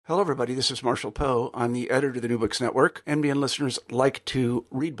Hello, everybody. This is Marshall Poe. I'm the editor of the New Books Network. NBN listeners like to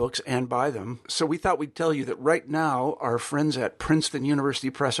read books and buy them. So we thought we'd tell you that right now, our friends at Princeton University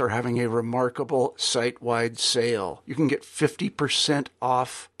Press are having a remarkable site-wide sale. You can get 50%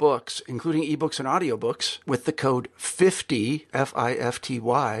 off books, including ebooks and audiobooks, with the code 50,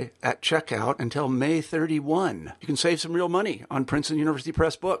 F-I-F-T-Y, at checkout until May 31. You can save some real money on Princeton University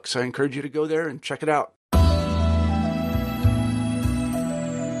Press books. I encourage you to go there and check it out.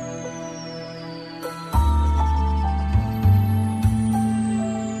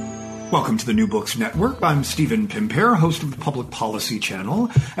 Welcome to the New Books Network. I'm Stephen Pimpare, host of the Public Policy Channel,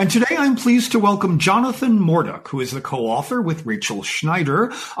 and today I'm pleased to welcome Jonathan Morduch, who is the co-author with Rachel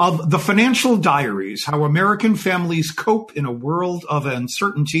Schneider of The Financial Diaries, How American Families Cope in a World of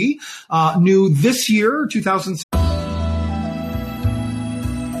Uncertainty, new this year, 2007.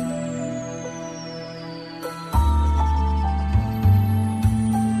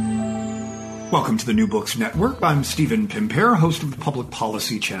 Welcome to the New Books Network. I'm Stephen Pimpare, host of the Public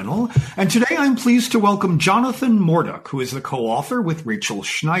Policy Channel, and today I'm pleased to welcome Jonathan Morduch, who is the co-author with Rachel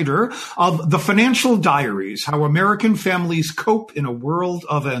Schneider of The Financial Diaries, How American Families Cope in a World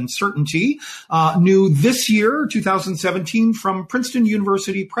of Uncertainty, new this year, 2017, from Princeton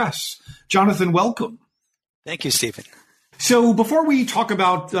University Press. Jonathan, welcome. Thank you, Stephen. So before we talk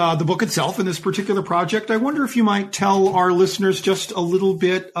about the book itself and this particular project, I wonder if you might tell our listeners just a little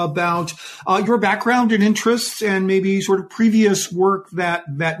bit about your background and interests and maybe sort of previous work that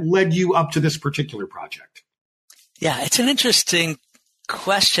led you up to this particular project. Yeah, it's an interesting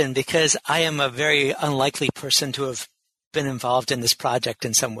question because I am a very unlikely person to have been involved in this project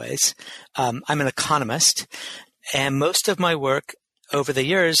in some ways. I'm an economist, and most of my work over the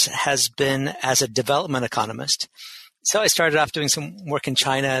years has been as a development economist. So I started off doing some work in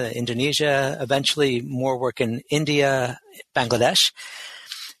China, Indonesia, eventually more work in India, Bangladesh.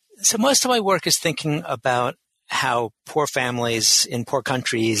 So most of my work is thinking about how poor families in poor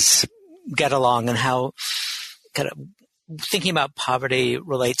countries get along and how kind of thinking about poverty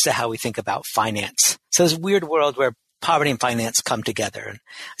relates to how we think about finance. So this weird world where poverty and finance come together. And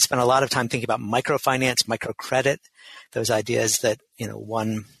I spent a lot of time thinking about microfinance, microcredit, those ideas that,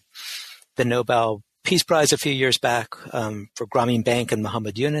 won the Nobel Peace Prize a few years back for Grameen Bank and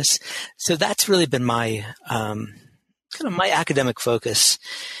Muhammad Yunus. So that's really been my my academic focus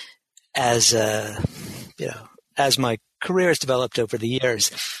as as my career has developed over the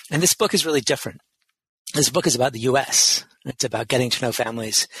years. And this book is really different. This book is about the U.S. It's about getting to know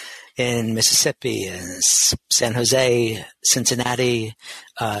families in Mississippi, San Jose, Cincinnati,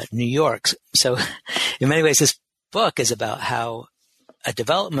 New York. So in many ways, this book is about how a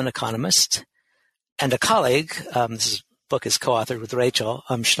development economist and a colleague, this book is co-authored with Rachel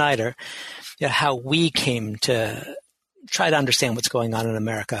Schneider, how we came to try to understand what's going on in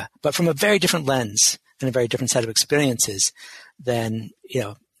America, but from a very different lens and a very different set of experiences than,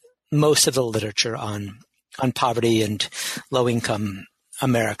 most of the literature on poverty and low-income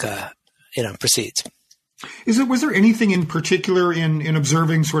America, proceeds. Was there anything in particular in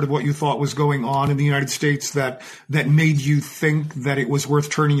observing sort of what you thought was going on in the United States that made you think that it was worth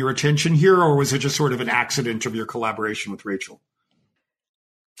turning your attention here, or was it just sort of an accident of your collaboration with Rachel?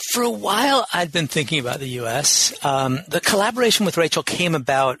 For a while, I'd been thinking about the U.S. The collaboration with Rachel came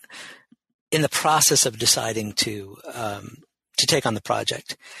about in the process of deciding to take on the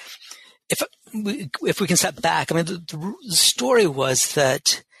project. If we can step back, the story was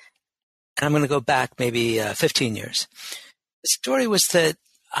that. And I'm going to go back maybe 15 years. The story was that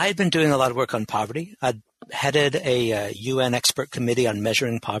I had been doing a lot of work on poverty. I'd headed a UN expert committee on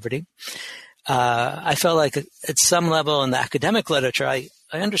measuring poverty. I felt like at some level in the academic literature, I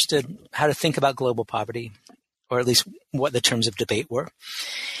understood how to think about global poverty, or at least what the terms of debate were.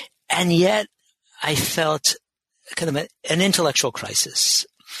 And yet I felt kind of an intellectual crisis.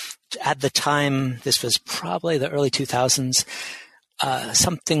 At the time, this was probably the early 2000s,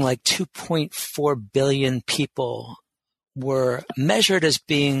 something like 2.4 billion people were measured as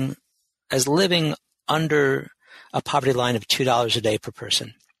living under a poverty line of $2 a day per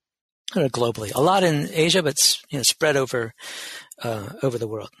person globally. A lot in Asia, but spread over the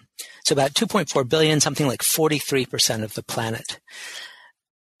world. So about 2.4 billion, something like 43% of the planet.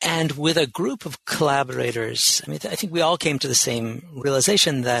 And with a group of collaborators, I think we all came to the same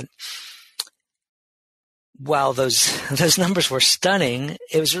realization that while those numbers were stunning,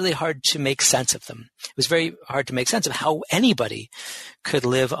 it was really hard to make sense of them. It was very hard to make sense of how anybody could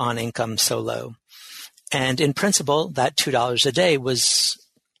live on income so low. And in principle, that $2 a day was,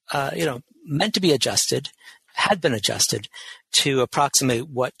 meant to be adjusted, had been adjusted to approximate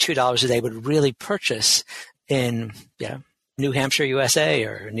what $2 a day would really purchase in, New Hampshire, USA,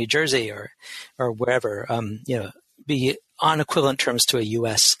 or New Jersey, or wherever, be on equivalent terms to a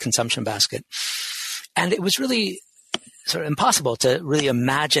U.S. consumption basket. And it was really sort of impossible to really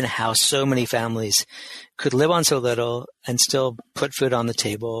imagine how so many families could live on so little and still put food on the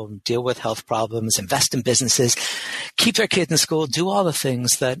table, deal with health problems, invest in businesses, keep their kids in school, do all the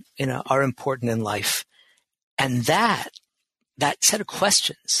things that, are important in life. And that set of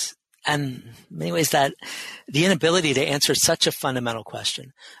questions, and in many ways that the inability to answer such a fundamental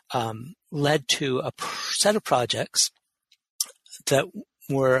question, led to a set of projects that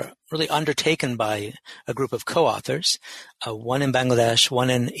were really undertaken by a group of co-authors, one in Bangladesh, one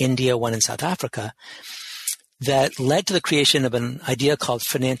in India, one in South Africa, that led to the creation of an idea called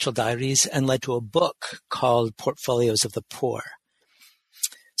Financial Diaries and led to a book called Portfolios of the Poor.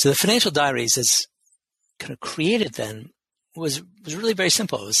 So the Financial Diaries, is kind of created then, was really very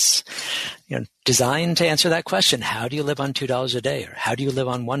simple. It was designed to answer that question: how do you live on $2 a day, or how do you live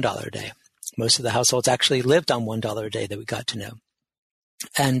on $1 a day? Most of the households actually lived on $1 a day that we got to know.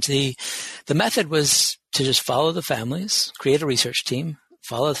 And the method was to just follow the families, create a research team,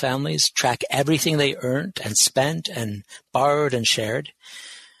 follow the families, track everything they earned and spent and borrowed and shared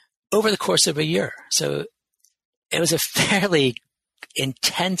over the course of a year. So it was a fairly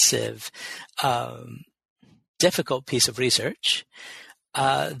intensive, difficult piece of research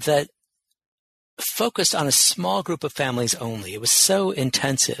that focused on a small group of families only. It was so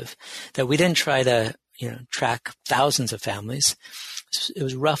intensive that we didn't try to track thousands of families. It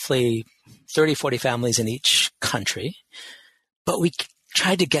was roughly 30, 40 families in each country, but we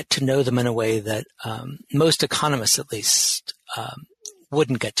tried to get to know them in a way that most economists, at least,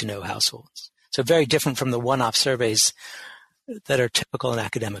 wouldn't get to know households. So very different from the one-off surveys that are typical in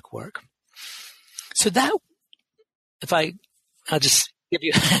academic work. So that, I'll just give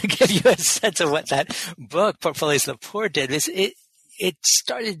you a sense of what that book, Portfolios of the Poor, did. Is it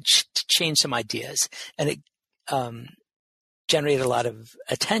started to change some ideas, and it generated a lot of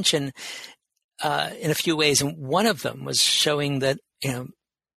attention in a few ways. And one of them was showing that,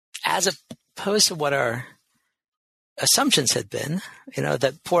 as opposed to what our assumptions had been,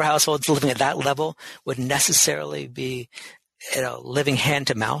 that poor households living at that level would necessarily be, living hand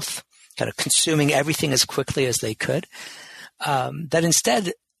to mouth, kind of consuming everything as quickly as they could. That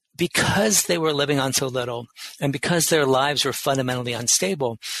instead, because they were living on so little and because their lives were fundamentally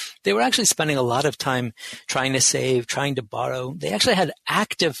unstable, they were actually spending a lot of time trying to save, trying to borrow. They actually had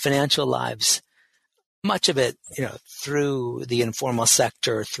active financial lives, much of it, through the informal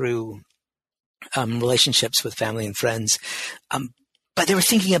sector, through relationships with family and friends. But they were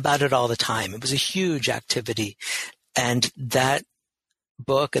thinking about it all the time. It was a huge activity. And that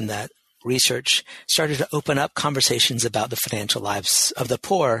book and that research started to open up conversations about the financial lives of the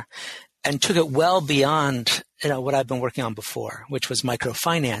poor and took it well beyond, what I've been working on before, which was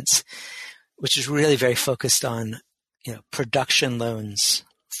microfinance, which is really very focused on, production loans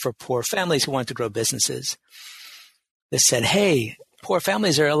for poor families who want to grow businesses. They said, hey, poor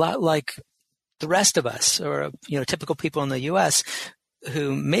families are a lot like the rest of us, or, typical people in the U.S.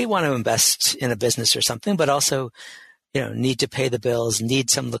 who may want to invest in a business or something, but also need to pay the bills, need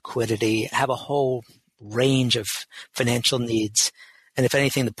some liquidity, have a whole range of financial needs. And if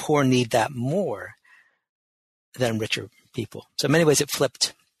anything, the poor need that more than richer people. So in many ways, it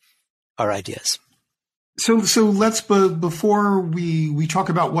flipped our ideas. So let's, before we talk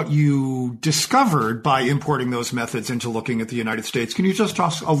about what you discovered by importing those methods into looking at the United States, can you just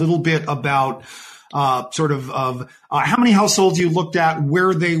talk a little bit about how many households you looked at,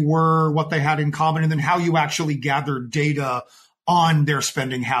 where they were, what they had in common, and then how you actually gathered data on their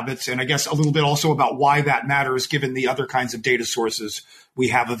spending habits, and I guess a little bit also about why that matters given the other kinds of data sources we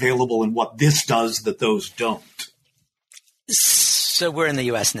have available and what this does that those don't. So we're in the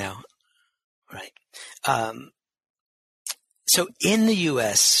U.S. now, right? So in the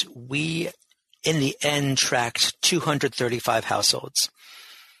U.S., we, in the end, tracked 235 households.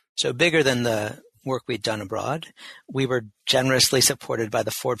 So bigger than the work we'd done abroad. We were generously supported by the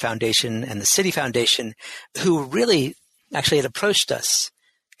Ford Foundation and the Citi Foundation, who really actually had approached us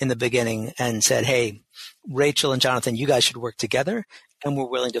in the beginning and said, hey, Rachel and Jonathan, you guys should work together, and we're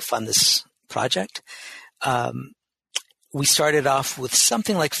willing to fund this project. We started off with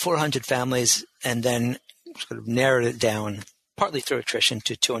something like 400 families and then sort of narrowed it down, partly through attrition,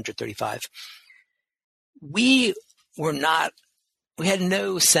 to 235. We had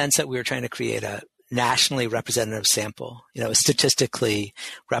no sense that we were trying to create a nationally representative sample, a statistically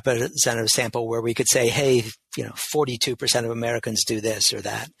representative sample where we could say, hey, 42% of Americans do this or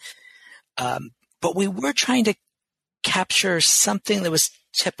that. But we were trying to capture something that was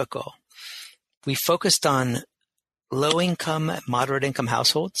typical. We focused on low-income, moderate-income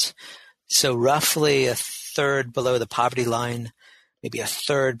households. So roughly a third below the poverty line, maybe a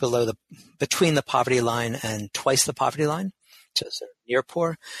third between the poverty line and twice the poverty line, so sort of near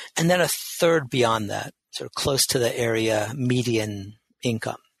poor, and then a third beyond that, sort of close to the area median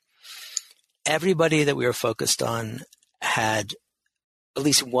income. Everybody that we were focused on had at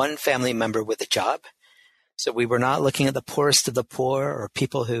least one family member with a job. So we were not looking at the poorest of the poor or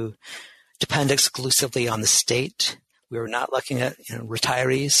people who depend exclusively on the state. We were not looking at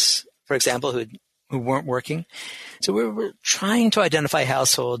retirees, for example, who weren't working. So we were trying to identify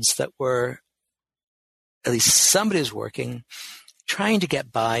households that were at least somebody who's working, trying to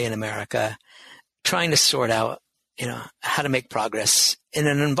get by in America, trying to sort out how to make progress in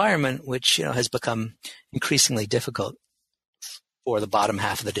an environment which has become increasingly difficult for the bottom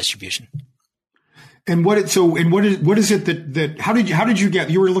half of the distribution. And what is it that how did you get,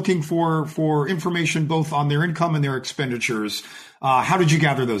 you were looking for information both on their income and their expenditures. How did you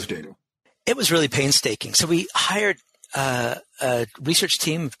gather those data? It was really painstaking. So we hired a research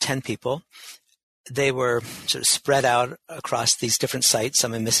team of 10 people. They were sort of spread out across these different sites,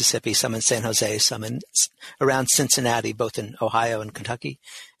 some in Mississippi, some in San Jose, some around Cincinnati, both in Ohio and Kentucky,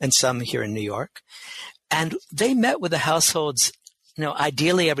 and some here in New York. And they met with the households,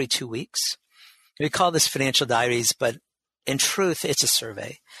 ideally every 2 weeks. We call this financial diaries, but in truth, it's a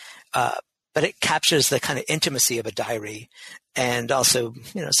survey. But it captures the kind of intimacy of a diary and also,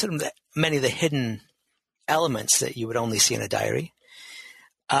 sort of many of the hidden elements that you would only see in a diary.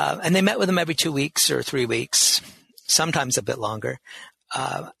 And they met with them every 2 weeks or 3 weeks, sometimes a bit longer,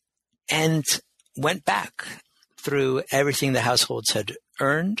 and went back through everything the households had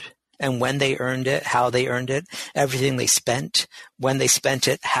earned and when they earned it, how they earned it, everything they spent, when they spent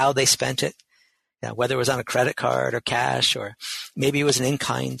it, how they spent it, whether it was on a credit card or cash, or maybe it was an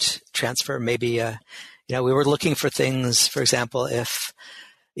in-kind transfer. Maybe, we were looking for things, for example, if,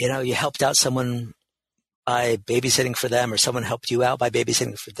 you helped out someone by babysitting for them, or someone helped you out by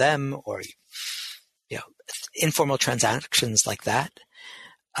babysitting for them, or, informal transactions like that.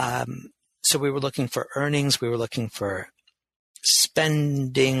 So we were looking for earnings. We were looking for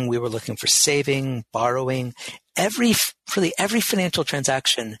spending. We were looking for saving, borrowing. Every financial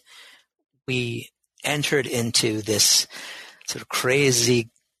transaction we entered into this sort of crazy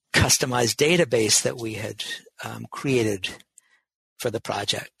customized database that we had created for the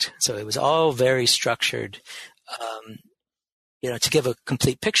project. So it was all very structured, to give a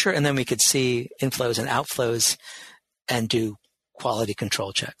complete picture, and then we could see inflows and outflows and do quality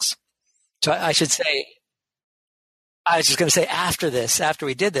control checks. So I was just going to say after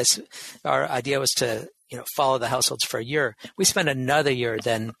we did this, our idea was to, follow the households for a year. We spent another year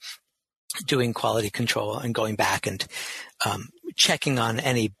then doing quality control and going back and checking on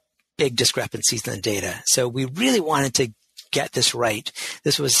any big discrepancies in the data. So we really wanted to get this right.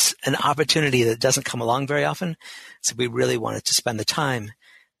 This was an opportunity that doesn't come along very often. So we really wanted to spend the time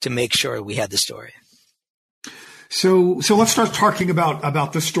to make sure we had the story. So let's start talking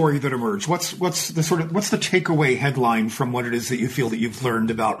about the story that emerged. What's the takeaway headline from what it is that you feel that you've learned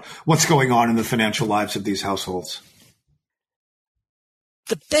about what's going on in the financial lives of these households?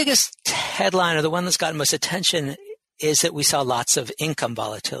 The biggest headline, or the one that's gotten most attention, is that we saw lots of income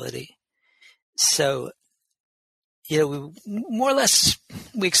volatility. So, we more or less,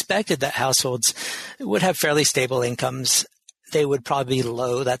 we expected that households would have fairly stable incomes. They would probably be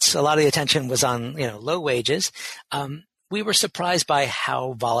low. That's a lot of the attention was on, low wages. We were surprised by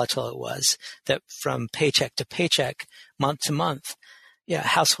how volatile it was, that from paycheck to paycheck, month to month,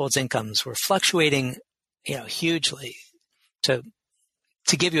 households' incomes were fluctuating, hugely.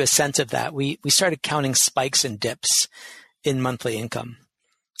 To give you a sense of that, we started counting spikes and dips in monthly income.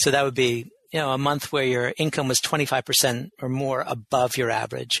 So that would be, a month where your income was 25% or more above your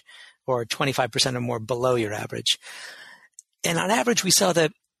average, or 25% or more below your average. And on average, we saw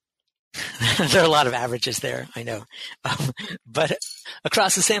that there are a lot of averages there, I know. But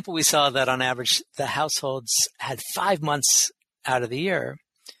across the sample, we saw that on average, the households had 5 months out of the year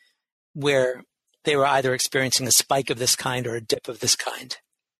where they were either experiencing a spike of this kind or a dip of this kind.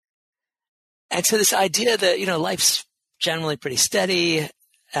 And so this idea that, life's generally pretty steady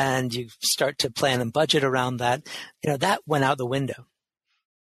and you start to plan and budget around that, that went out the window.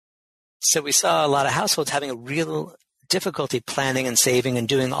 So we saw a lot of households having a real difficulty planning and saving and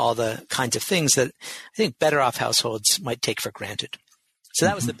doing all the kinds of things that I think better off households might take for granted. So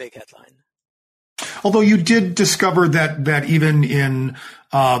that was the big headline. Although you did discover that even in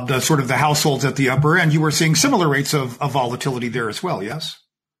the sort of the households at the upper end, you were seeing similar rates of volatility there as well, yes?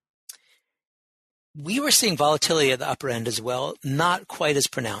 We were seeing volatility at the upper end as well, not quite as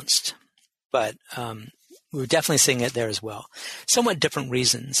pronounced, but we were definitely seeing it there as well. Somewhat different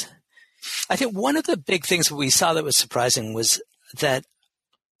reasons. I think one of the big things we saw that was surprising was that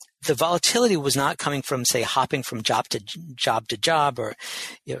the volatility was not coming from, say, hopping from job to job, or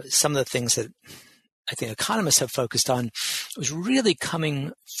some of the things that I think economists have focused on. It was really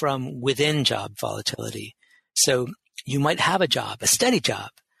coming from within job volatility. So you might have a job, a steady job,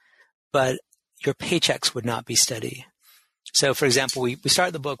 but your paychecks would not be steady. So, for example, we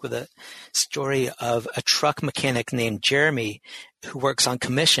started the book with a story of a truck mechanic named Jeremy who works on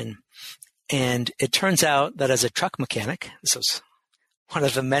commission. And it turns out that as a truck mechanic, this was one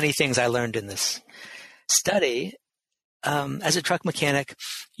of the many things I learned in this study, as a truck mechanic,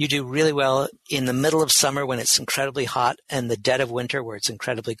 you do really well in the middle of summer when it's incredibly hot and the dead of winter where it's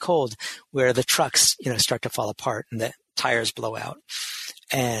incredibly cold, where the trucks, start to fall apart and the tires blow out.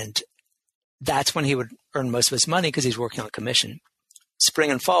 And that's when he would earn most of his money because he's working on commission. Spring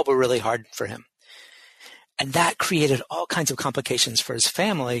and fall were really hard for him. And that created all kinds of complications for his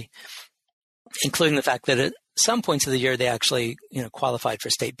family, including the fact that at some points of the year they actually, qualified for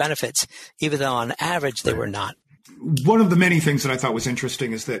state benefits, even though on average they were not. One of the many things that I thought was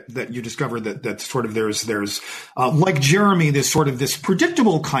interesting is that you discovered that sort of there's like Jeremy, this sort of this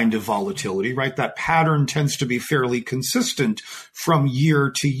predictable kind of volatility, right? That pattern tends to be fairly consistent from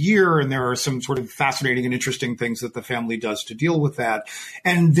year to year. And there are some sort of fascinating and interesting things that the family does to deal with that.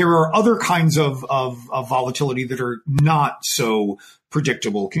 And there are other kinds of volatility that are not so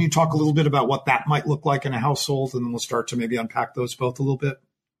predictable. Can you talk a little bit about what that might look like in a household? And then we'll start to maybe unpack those both a little bit.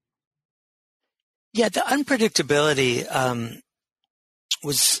 Yeah, the unpredictability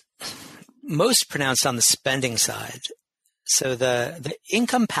was most pronounced on the spending side. So the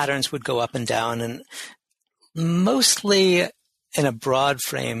income patterns would go up and down, and mostly in a broad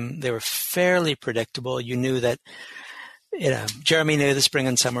frame, they were fairly predictable. You knew that, Jeremy knew the spring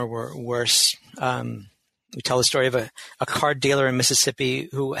and summer were worse. We tell the story of a card dealer in Mississippi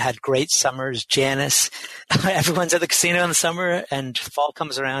who had great summers, Janice. Everyone's at the casino in the summer, and fall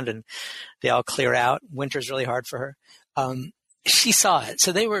comes around and they all clear out. Winter's really hard for her. She saw it.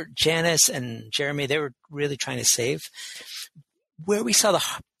 So Janice and Jeremy, they were really trying to save. Where we saw the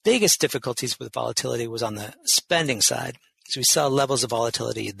biggest difficulties with volatility was on the spending side. So we saw levels of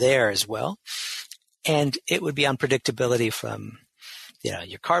volatility there as well. And it would be unpredictability from,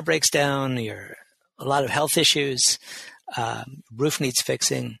 your car breaks down, a lot of health issues, roof needs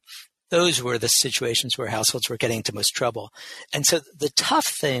fixing. Those were the situations where households were getting into most trouble. And so the tough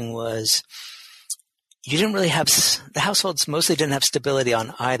thing was the households mostly didn't have stability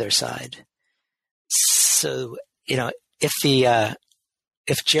on either side. So, if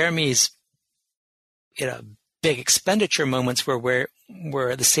Jeremy's, big expenditure moments were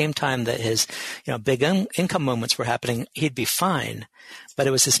at the same time that his, big income moments were happening, he'd be fine. But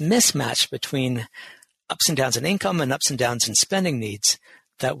it was this mismatch between ups and downs in income and ups and downs in spending needs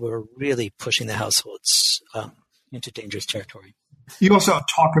that were really pushing the households into dangerous territory. You also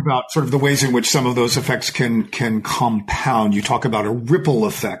talk about sort of the ways in which some of those effects can compound. You talk about a ripple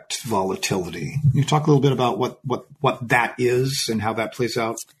effect volatility. Can you talk a little bit about what that is and how that plays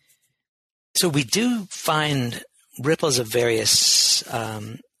out? So we do find ripples of various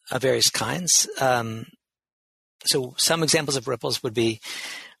kinds. So some examples of ripples would be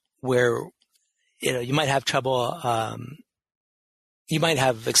where, you might have trouble. You might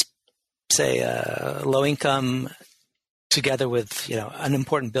have, say, low income together with, an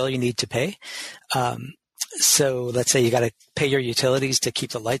important bill you need to pay. So let's say you got to pay your utilities to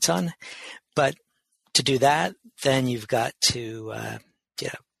keep the lights on, but to do that, then you've got to,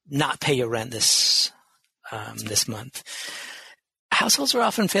 not pay your rent this month. Households are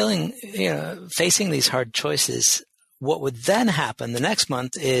often facing these hard choices. What would then happen the next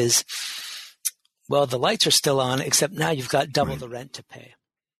month is, well, the lights are still on, except now you've got double the rent to pay.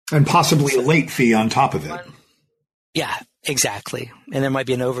 And possibly a late fee on top of it. Yeah, exactly. And there might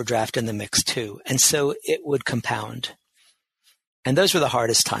be an overdraft in the mix too. And so it would compound. And those were the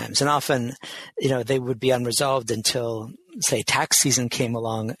hardest times. And often, they would be unresolved until, say, tax season came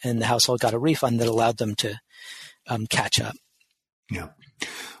along and the household got a refund that allowed them to catch up. Yeah.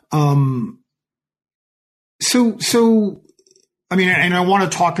 So, I mean, and I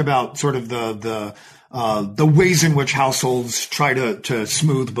want to talk about sort of the ways in which households try to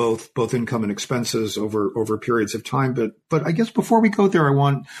smooth both income and expenses over periods of time. But I guess before we go there, I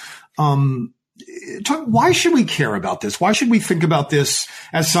want, why should we care about this? Why should we think about this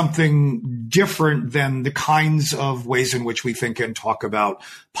as something different than the kinds of ways in which we think and talk about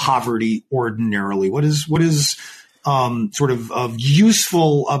poverty ordinarily? What is sort of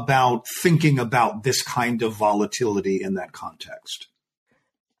useful about thinking about this kind of volatility in that context?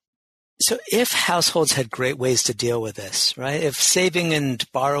 So if households had great ways to deal with this, right? If saving and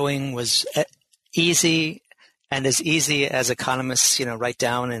borrowing was easy and as easy as economists, write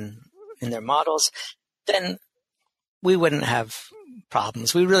down in their models, then we wouldn't have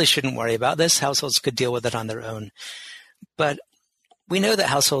problems. We really shouldn't worry about this. Households could deal with it on their own. But we know that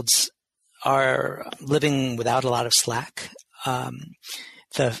households are living without a lot of slack.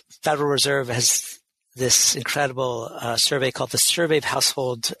 The Federal Reserve has this incredible survey called the Survey of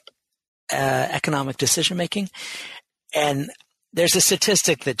Household Economic Decision Making. And there's a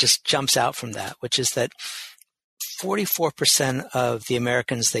statistic that just jumps out from that, which is that 44% of the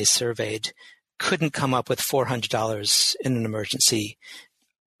Americans they surveyed couldn't come up with $400 in an emergency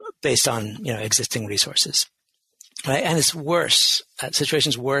based on, existing resources. Right? And it's worse. That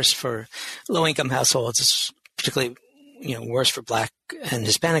situation's worse for low-income households. It's particularly, worse for Black and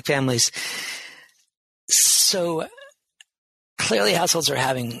Hispanic families. So clearly households are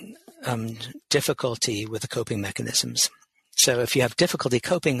having difficulty with the coping mechanisms. So if you have difficulty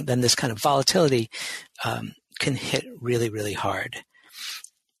coping, then this kind of volatility can hit really, really hard.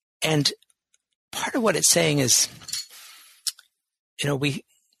 And part of what it's saying is, we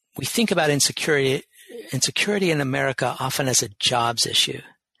think about insecurity in America often as a jobs issue.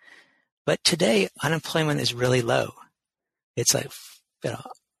 But today, unemployment is really low. It's like, in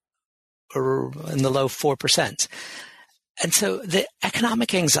the low 4%. And so the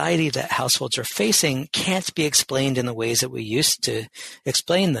economic anxiety that households are facing can't be explained in the ways that we used to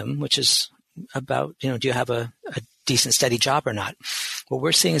explain them, which is about, do you have a decent, steady job or not? What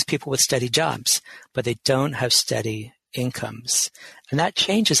we're seeing is people with steady jobs, but they don't have steady incomes. And that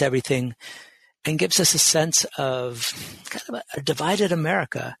changes everything and gives us a sense of kind of a divided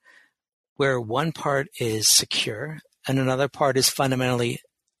America where one part is secure and another part is fundamentally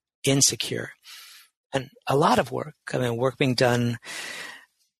insecure. And a lot of work being done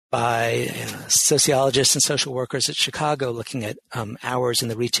by sociologists and social workers at Chicago looking at hours in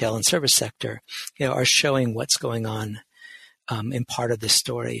the retail and service sector, are showing what's going on in part of this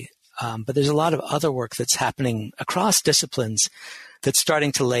story. But there's a lot of other work that's happening across disciplines that's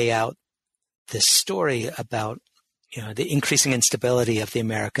starting to lay out this story about, the increasing instability of the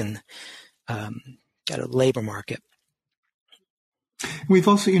American labor market. We've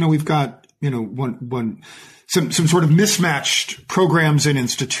also, we've got, some sort of mismatched programs and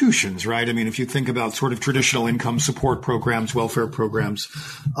institutions, right? I mean, if you think about sort of traditional income support programs, welfare programs,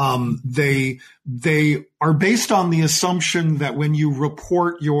 they are based on the assumption that when you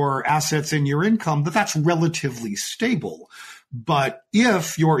report your assets and your income, that's relatively stable. But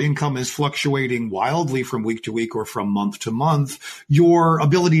if your income is fluctuating wildly from week to week or from month to month, your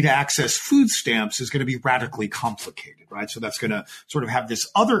ability to access food stamps is going to be radically complicated, right? So that's going to sort of have this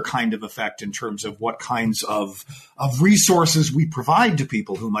other kind of effect in terms of what kinds of resources we provide to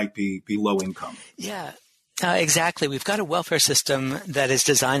people who might be low income. Yeah, exactly. We've got a welfare system that is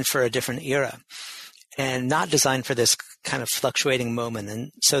designed for a different era and not designed for this kind of fluctuating moment.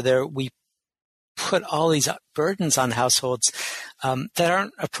 And so we put all these burdens on households that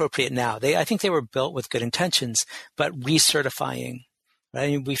aren't appropriate now. I think they were built with good intentions, but recertifying,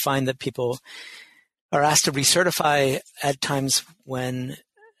 right? We find that people are asked to recertify at times when,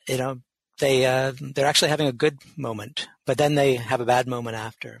 they're actually having a good moment, but then they have a bad moment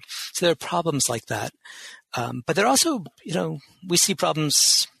after. So there are problems like that. But there are also, we see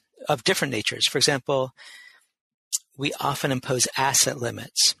problems of different natures. For example, we often impose asset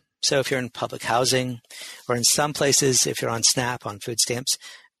limits. So if you're in public housing or in some places, if you're on SNAP, on food stamps,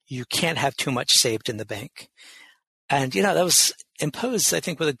 you can't have too much saved in the bank. And, that was imposed, I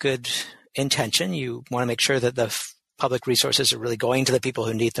think, with a good intention. You want to make sure that the public resources are really going to the people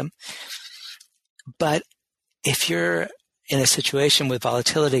who need them. But if you're in a situation with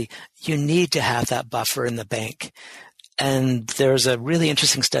volatility, you need to have that buffer in the bank. And there's a really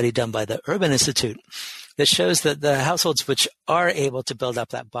interesting study done by the Urban Institute that shows that the households which are able to build up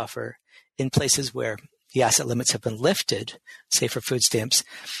that buffer in places where the asset limits have been lifted, say for food stamps,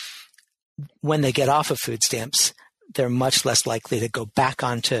 when they get off of food stamps, they're much less likely to go back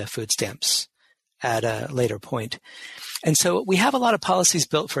onto food stamps at a later point. And so we have a lot of policies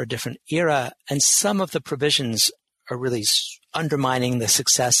built for a different era, and some of the provisions are really undermining the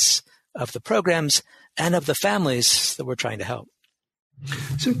success of the programs and of the families that we're trying to help.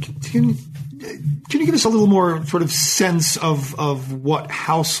 So can you give us a little more sort of sense of what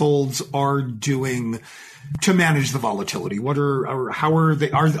households are doing to manage the volatility? How are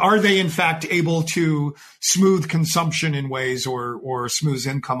they in fact able to smooth consumption in ways or smooth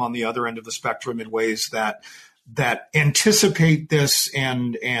income on the other end of the spectrum in ways that anticipate this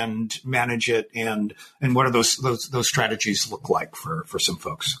and manage it, and what are those strategies look like for some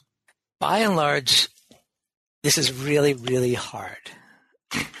folks? by and large, this is really, really hard.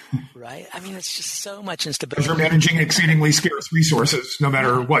 Right? I mean, it's just so much instability. Because you're managing exceedingly scarce resources, no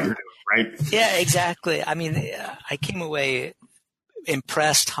matter what you're doing, right? Yeah, exactly. I mean, I came away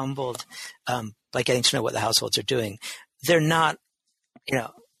impressed, humbled, by getting to know what the households are doing. They're not,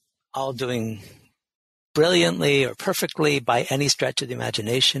 all doing brilliantly or perfectly by any stretch of the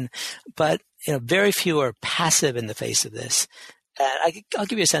imagination, but very few are passive in the face of this. I'll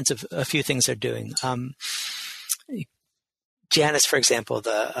give you a sense of a few things they're doing. Janice, for example,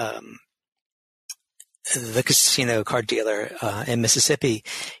 the casino card dealer in Mississippi,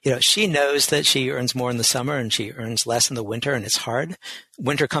 she knows that she earns more in the summer and she earns less in the winter, and it's hard.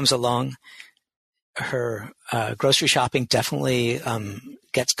 Winter comes along, her grocery shopping definitely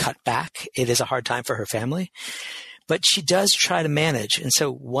gets cut back. It is a hard time for her family, but she does try to manage. And so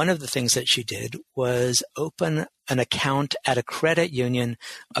one of the things that she did was open an account at a credit union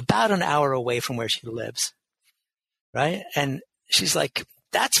about an hour away from where she lives. Right? And she's like,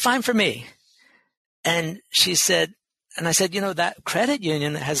 that's fine for me. And she said, and I said, that credit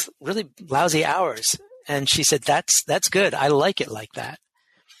union has really lousy hours. And she said, that's good. I like it like that.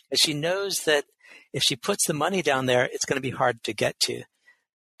 And she knows that if she puts the money down there, it's going to be hard to get to.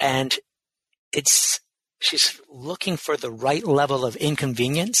 And she's looking for the right level of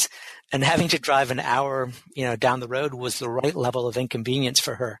inconvenience, and having to drive an hour, down the road was the right level of inconvenience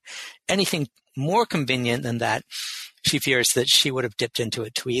for her. Anything more convenient than that, she fears that she would have dipped into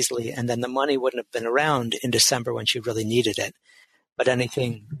it too easily, and then the money wouldn't have been around in December when she really needed it. But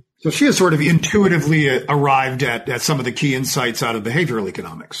anything. So she has sort of intuitively arrived at some of the key insights out of behavioral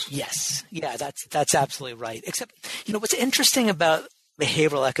economics. Yes. Yeah, that's absolutely right. Except, what's interesting about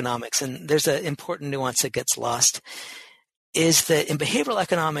behavioral economics, and there's an important nuance that gets lost, is that in behavioral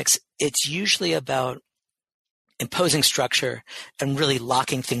economics, it's usually about imposing structure and really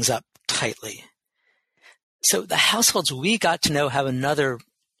locking things up tightly. So the households we got to know have another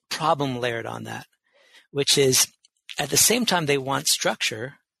problem layered on that, which is at the same time they want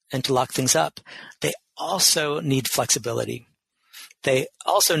structure and to lock things up, they also need flexibility. They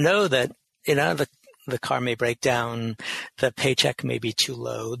also know that, the car may break down, the paycheck may be too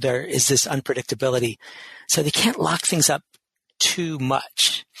low. There is this unpredictability. So they can't lock things up too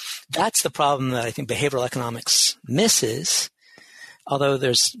much. That's the problem that I think behavioral economics misses, although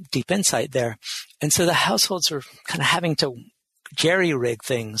there's deep insight there. And so the households are kind of having to jerry-rig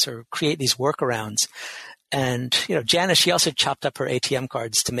things or create these workarounds. And, Janice, she also chopped up her ATM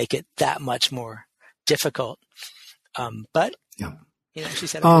cards to make it that much more difficult. But, yeah. She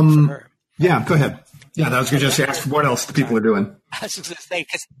said it worked for her. Yeah, go ahead. Yeah, I was going to just ask what else the people are doing. I was just going to say,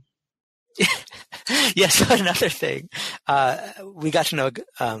 so another thing, we got to know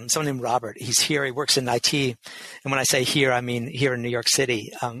someone named Robert. He's here. He works in IT. And when I say here, I mean here in New York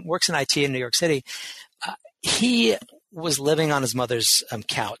City. Works in IT in New York City. He was living on his mother's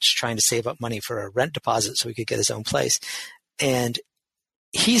couch trying to save up money for a rent deposit so he could get his own place. And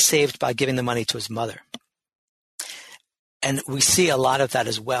he saved by giving the money to his mother. And we see a lot of that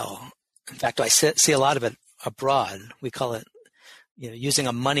as well. In fact, I see a lot of it abroad. We call it, using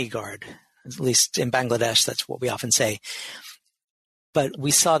a money guard. At least in Bangladesh, that's what we often say. But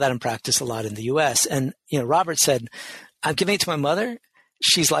we saw that in practice a lot in the U.S. And, Robert said, I'm giving it to my mother.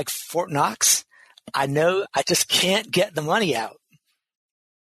 She's like Fort Knox. I know I just can't get the money out.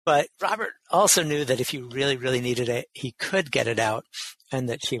 But Robert also knew that if he really, really needed it, he could get it out, and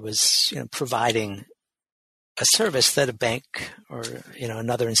that she was, providing a service that a bank or,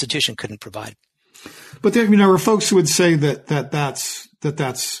 another institution couldn't provide. But there, are folks who would say that's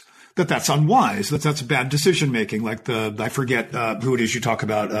unwise, that's bad decision making. Like I forget who it is you talk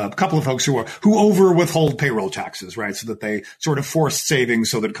about, a couple of folks who over withhold payroll taxes, right? So that they sort of force savings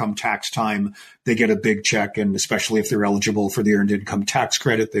so that come tax time, they get a big check. And especially if they're eligible for the earned income tax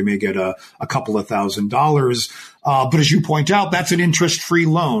credit, they may get a couple of $1,000s. But as you point out, that's an interest-free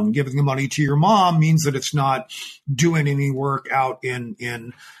loan. Giving the money to your mom means that it's not doing any work out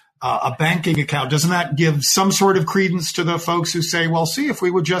in a banking account. Doesn't that give some sort of credence to the folks who say, well, see, if we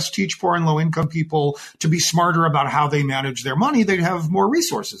would just teach poor and low income people to be smarter about how they manage their money, they'd have more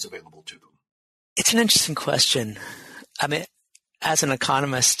resources available to them? It's an interesting question. I mean, as an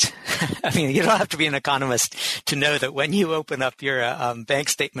economist, you don't have to be an economist to know that when you open up your bank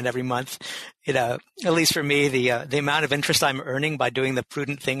statement every month, at least for me, the amount of interest I'm earning by doing the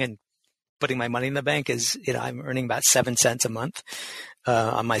prudent thing and putting my money in the bank is, I'm earning about 7 cents a month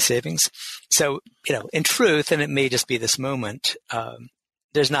on my savings. So, in truth, and it may just be this moment,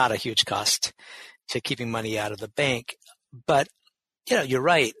 there's not a huge cost to keeping money out of the bank. But, you're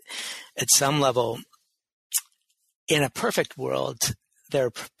right. At some level, in a perfect world, there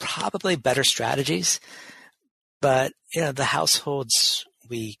are probably better strategies, but, the households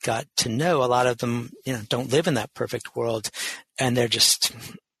we got to know, a lot of them, don't live in that perfect world, and they're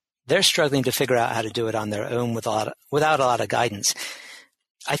struggling to figure out how to do it on their own without a lot of guidance.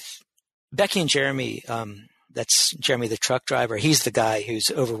 Becky and Jeremy, that's Jeremy the truck driver, he's the guy who's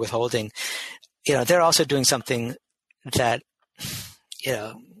over withholding. They're also doing something that,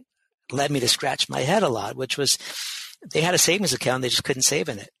 led me to scratch my head a lot, which was they had a savings account, they just couldn't save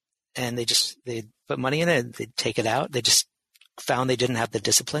in it. And they put money in it, they'd take it out. They just found they didn't have the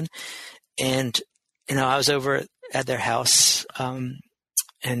discipline. And, I was over at their house,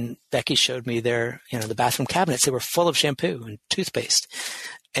 and Becky showed me the bathroom cabinets. They were full of shampoo and toothpaste.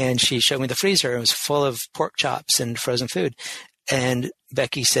 And she showed me the freezer. It was full of pork chops and frozen food. And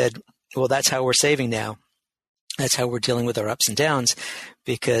Becky said, well, that's how we're saving now. That's how we're dealing with our ups and downs.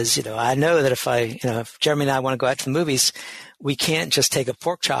 Because, I know that if Jeremy and I want to go out to the movies, we can't just take a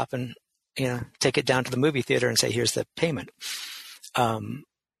pork chop and, take it down to the movie theater and say, here's the payment. And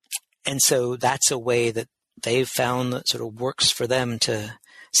so that's a way that they've found that sort of works for them to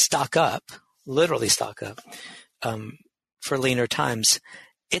literally stock up, for leaner times.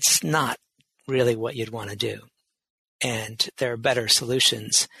 It's not really what you'd want to do. And there are better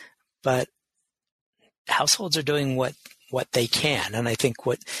solutions, but households are doing what they can. And I think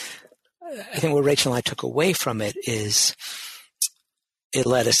what Rachel and I took away from it is it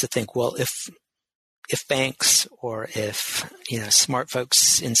led us to think, well, if banks or if, smart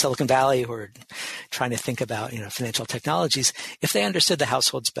folks in Silicon Valley who are trying to think about, financial technologies, if they understood the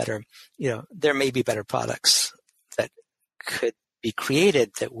households better, there may be better products that could be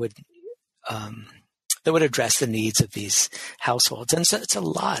created that would address the needs of these households. And so it's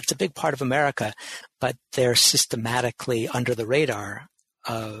a big part of America, but they're systematically under the radar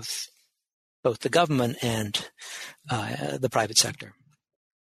of both the government and the private sector.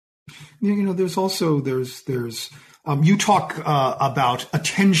 There's you talk about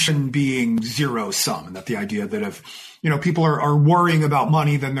attention being zero sum, and that the idea that if, people are worrying about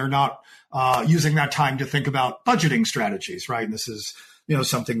money, then they're not using that time to think about budgeting strategies, right? And this is,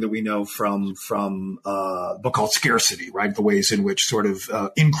 something that we know from a book called Scarcity, right? The ways in which sort of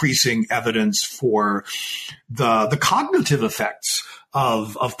increasing evidence for the cognitive effects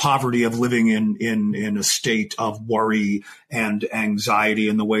of poverty, of living in a state of worry and anxiety,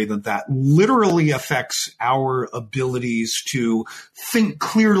 and the way that literally affects our abilities to think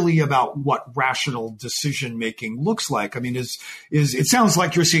clearly about what rational decision making looks like. I mean, it sounds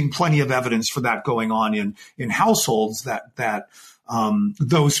like you're seeing plenty of evidence for that going on in households, that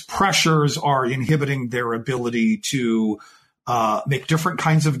those pressures are inhibiting their ability to make different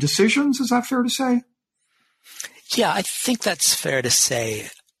kinds of decisions. Is that fair to say? Yeah, I think that's fair to say.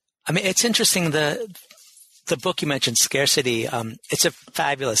 I mean, it's interesting. The book you mentioned, Scarcity, it's a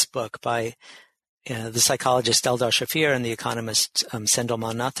fabulous book by the psychologist Eldar Shafir and the economist Sendhil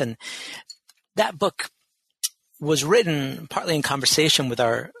Mannathan. That book was written partly in conversation with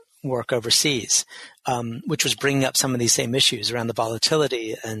our work overseas, which was bringing up some of these same issues around the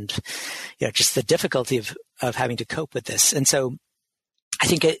volatility and just the difficulty of having to cope with this. And so I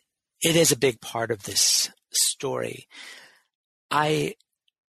think it is a big part of this story. I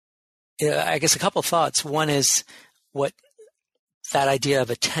guess a couple thoughts. One is what that idea of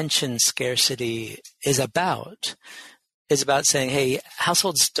attention scarcity is about saying, hey,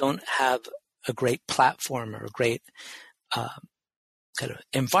 households don't have a great platform or a great kind of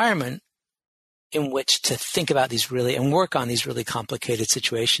environment in which to think about these and work on these really complicated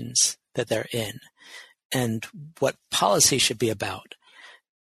situations that they're in. And what policy should be about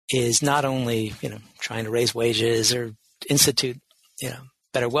is not only, trying to raise wages or institute,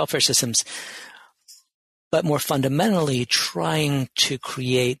 better welfare systems, but more fundamentally trying to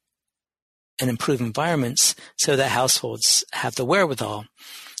create and improve environments so that households have the wherewithal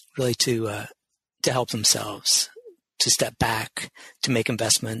really to help themselves, to step back, to make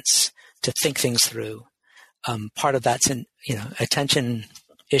investments, to think things through. Part of that's in, attention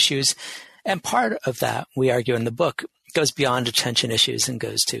issues. And part of that, we argue in the book, goes beyond attention issues and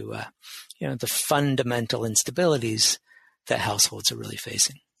goes to, the fundamental instabilities that households are really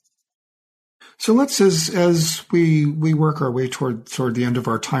facing. So let's, as we work our way toward the end of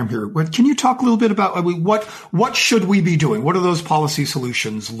our time here, can you talk a little bit about what should we be doing? What do those policy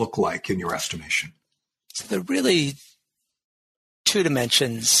solutions look like in your estimation? So there are really two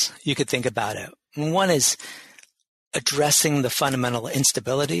dimensions you could think about it. One is addressing the fundamental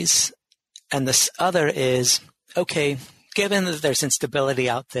instabilities, and this other is, okay, given that there's instability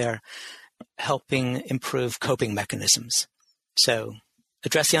out there, helping improve coping mechanisms. So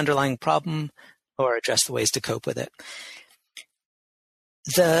address the underlying problem or address the ways to cope with it.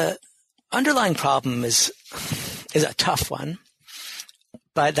 The underlying problem is a tough one,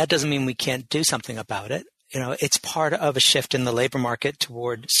 but that doesn't mean we can't do something about it. It's part of a shift in the labor market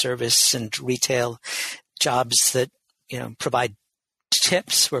toward service and retail jobs that, provide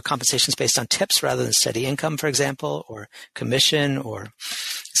tips, where compensation is based on tips rather than steady income, for example, or commission or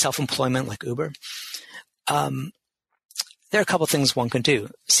self-employment like Uber. There are a couple of things one can do.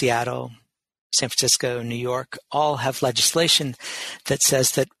 Seattle, San Francisco, New York all have legislation that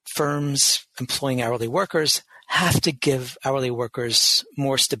says that firms employing hourly workers have to give hourly workers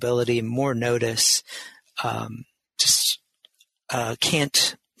more stability, more notice.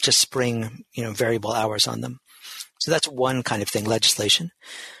 Can't just spring, variable hours on them. So that's one kind of thing, legislation.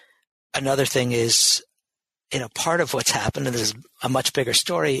 Another thing is, part of what's happened, and this is a much bigger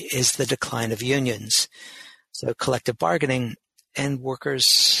story, is the decline of unions. So collective bargaining and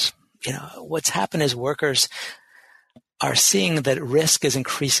workers, what's happened is workers are seeing that risk is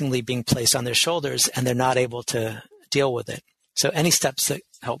increasingly being placed on their shoulders and they're not able to deal with it. So any steps that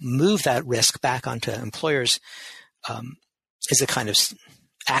help move that risk back onto employers is a kind of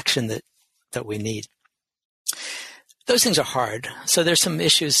action that we need. Those things are hard. So there's some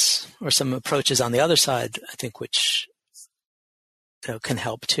issues or some approaches on the other side, I think, which can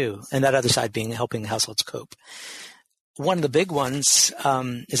help too. And that other side being helping households cope. One of the big ones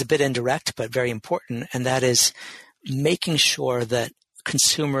is a bit indirect, but very important, and that is making sure that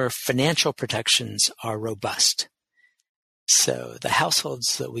consumer financial protections are robust. So the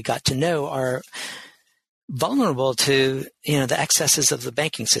households that we got to know are vulnerable to, the excesses of the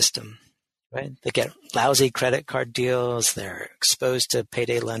banking system, right? They get lousy credit card deals. They're exposed to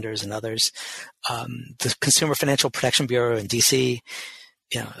payday lenders and others. The Consumer Financial Protection Bureau in D.C.,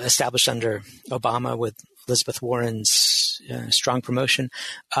 established under Obama with Elizabeth Warren's strong promotion,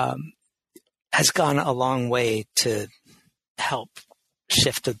 has gone a long way to help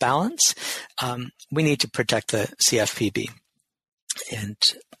shift the balance. We need to protect the CFPB, and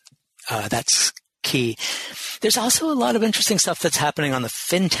that's key. There's also a lot of interesting stuff that's happening on the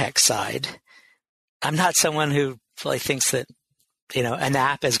fintech side. I'm not someone who really thinks that, an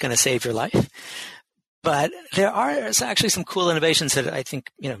app is going to save your life, but there are actually some cool innovations that I think,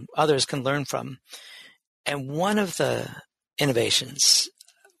 others can learn from. And one of the innovations,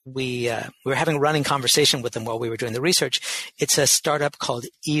 we were having a running conversation with them while we were doing the research. It's a startup called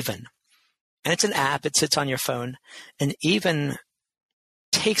Even, and it's an app. It sits on your phone, and Even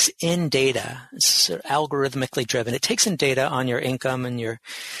takes in data. It's sort of algorithmically driven. It takes in data on your income and your,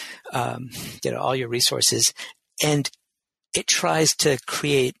 all your resources, and it tries to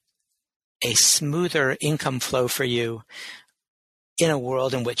create a smoother income flow for you in a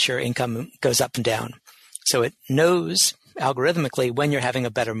world in which your income goes up and down. So it knows algorithmically when you're having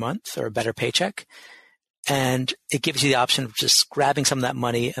a better month or a better paycheck, and it gives you the option of just grabbing some of that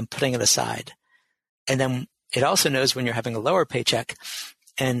money and putting it aside. And then it also knows when you're having a lower paycheck,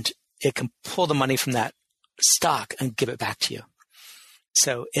 and it can pull the money from that stock and give it back to you.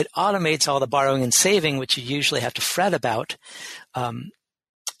 So it automates all the borrowing and saving, which you usually have to fret about,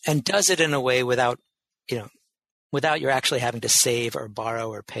 and does it in a way without you actually having to save or borrow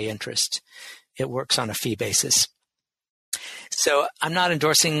or pay interest. It works on a fee basis. So I'm not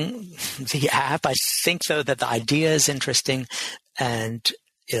endorsing the app. I think, though, that the idea is interesting and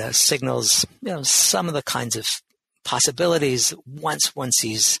signals some of the kinds of possibilities once one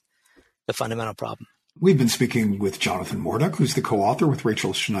sees the fundamental problem. We've been speaking with Jonathan Morduch, who's the co-author with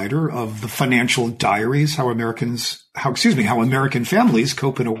Rachel Schneider of The Financial Diaries, How American Families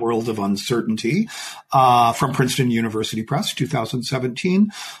Cope in a World of Uncertainty, from Princeton University Press, 2017.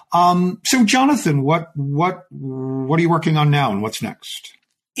 So Jonathan, what are you working on now and what's next?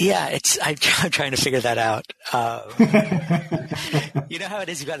 Yeah, I'm trying to figure that out. You know how it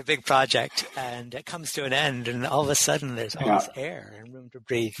is, you've got a big project and it comes to an end and all of a sudden there's all this air and room to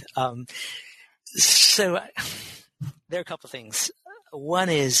breathe. So there are a couple of things. One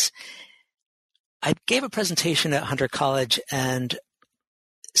is I gave a presentation at Hunter College, and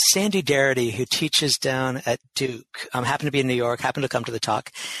Sandy Darity, who teaches down at Duke, happened to be in New York, happened to come to the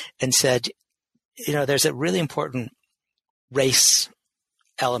talk, and said, there's a really important race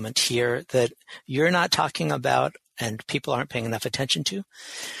element here that you're not talking about and people aren't paying enough attention to.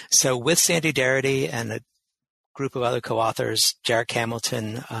 So with Sandy Darity and a group of other co-authors, Jarek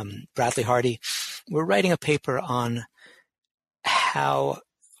Hamilton, Bradley Hardy, we're writing a paper on how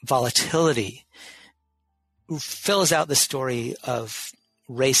volatility fills out the story of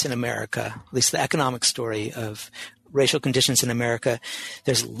race in America, at least the economic story of racial conditions in America.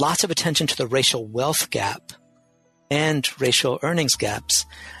 There's lots of attention to the racial wealth gap and racial earnings gaps,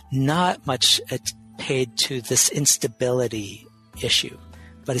 not much paid to this instability issue.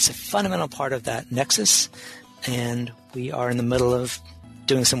 but it's a fundamental part of that nexus, and we are in the middle of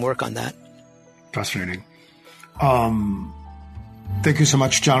doing some work on that. Fascinating. Thank you so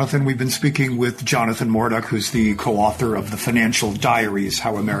much, Jonathan. We've been speaking with Jonathan Morduch, who's the co-author of The Financial Diaries,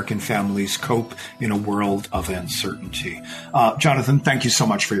 How American Families Cope in a World of Uncertainty. Jonathan, thank you so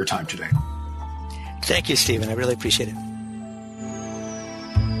much for your time today. Thank you, Stephen. I really appreciate it.